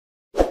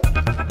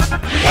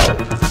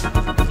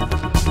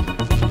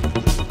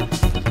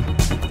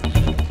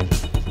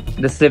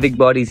The civic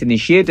body's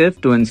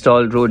initiative to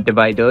install road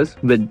dividers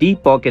with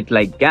deep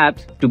pocket-like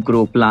gaps to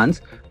grow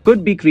plants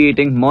could be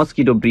creating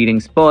mosquito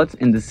breeding spots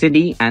in the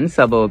city and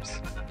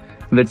suburbs.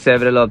 With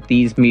several of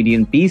these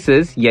median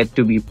pieces yet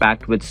to be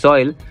packed with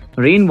soil,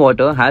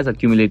 rainwater has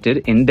accumulated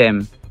in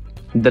them.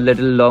 The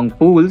little long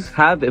pools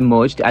have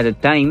emerged at a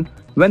time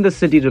when the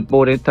city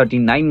reported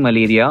 39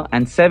 malaria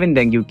and 7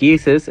 dengue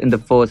cases in the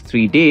first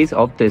 3 days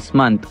of this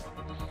month.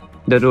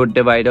 The road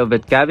divider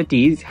with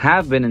cavities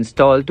have been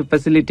installed to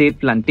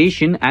facilitate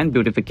plantation and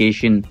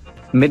beautification.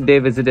 Midday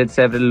visited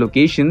several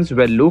locations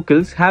where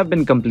locals have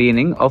been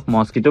complaining of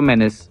mosquito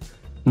menace.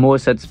 More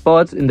such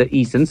spots in the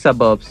eastern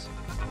suburbs.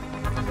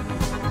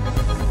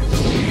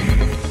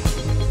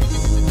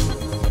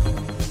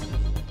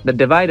 The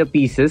divider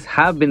pieces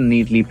have been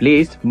neatly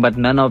placed, but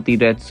none of the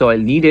red soil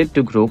needed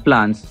to grow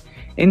plants.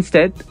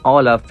 Instead,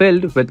 all are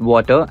filled with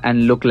water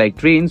and look like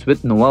drains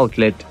with no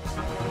outlet.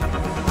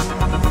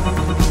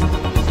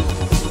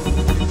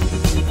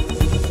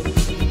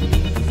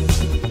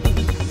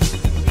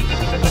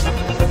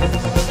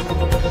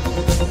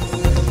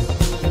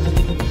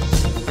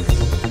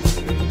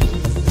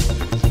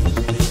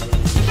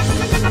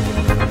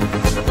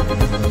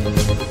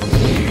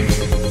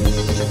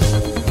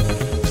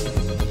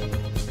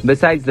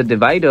 Besides the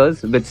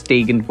dividers with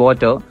stagnant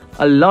water,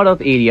 a lot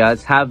of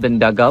areas have been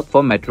dug up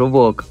for metro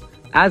work.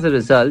 As a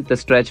result, the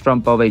stretch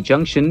from Powai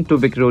Junction to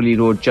Vikhroli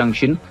Road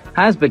Junction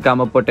has become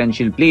a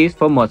potential place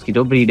for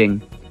mosquito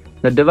breeding.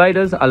 The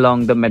dividers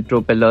along the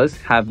metro pillars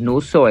have no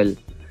soil.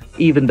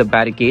 Even the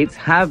barricades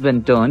have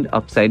been turned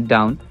upside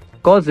down,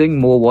 causing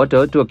more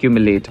water to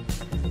accumulate.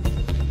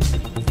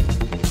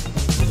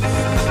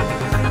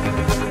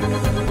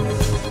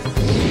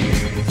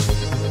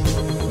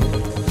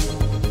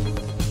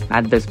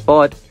 At this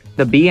spot,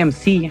 the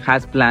BMC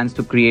has plans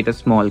to create a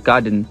small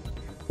garden.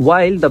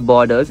 While the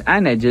borders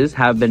and edges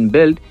have been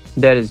built,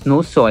 there is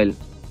no soil.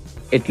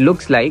 It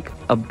looks like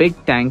a big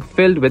tank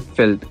filled with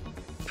filth,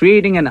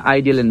 creating an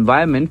ideal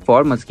environment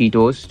for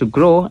mosquitoes to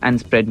grow and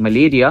spread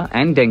malaria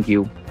and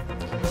dengue.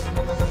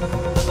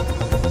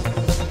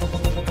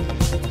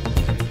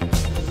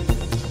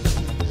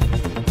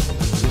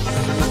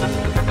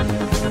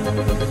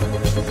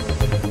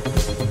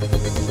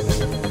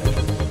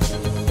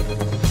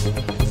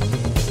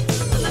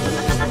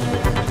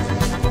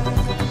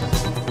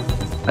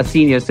 A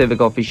senior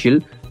civic official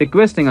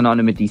requesting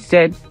anonymity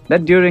said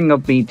that during a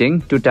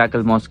meeting to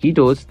tackle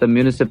mosquitoes, the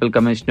municipal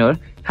commissioner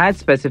had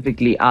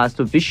specifically asked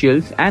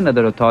officials and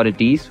other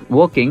authorities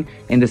working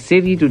in the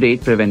city to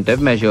take preventive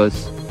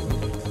measures.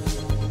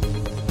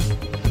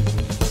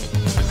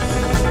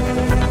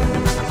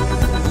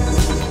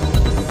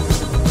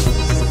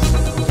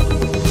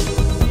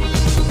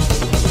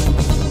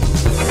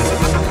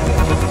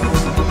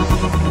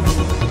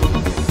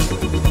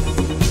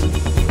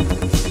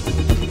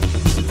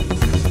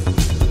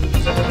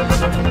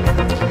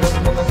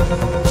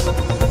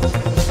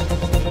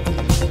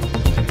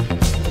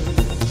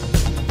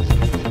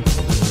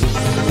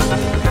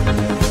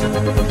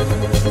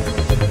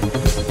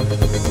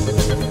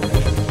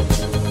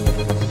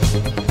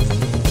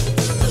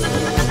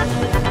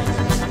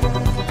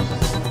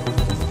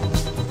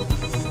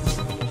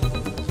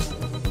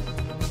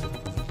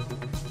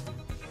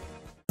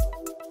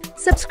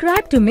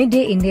 Subscribe to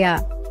Midday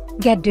India.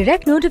 Get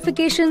direct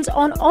notifications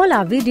on all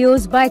our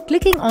videos by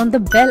clicking on the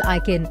bell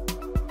icon.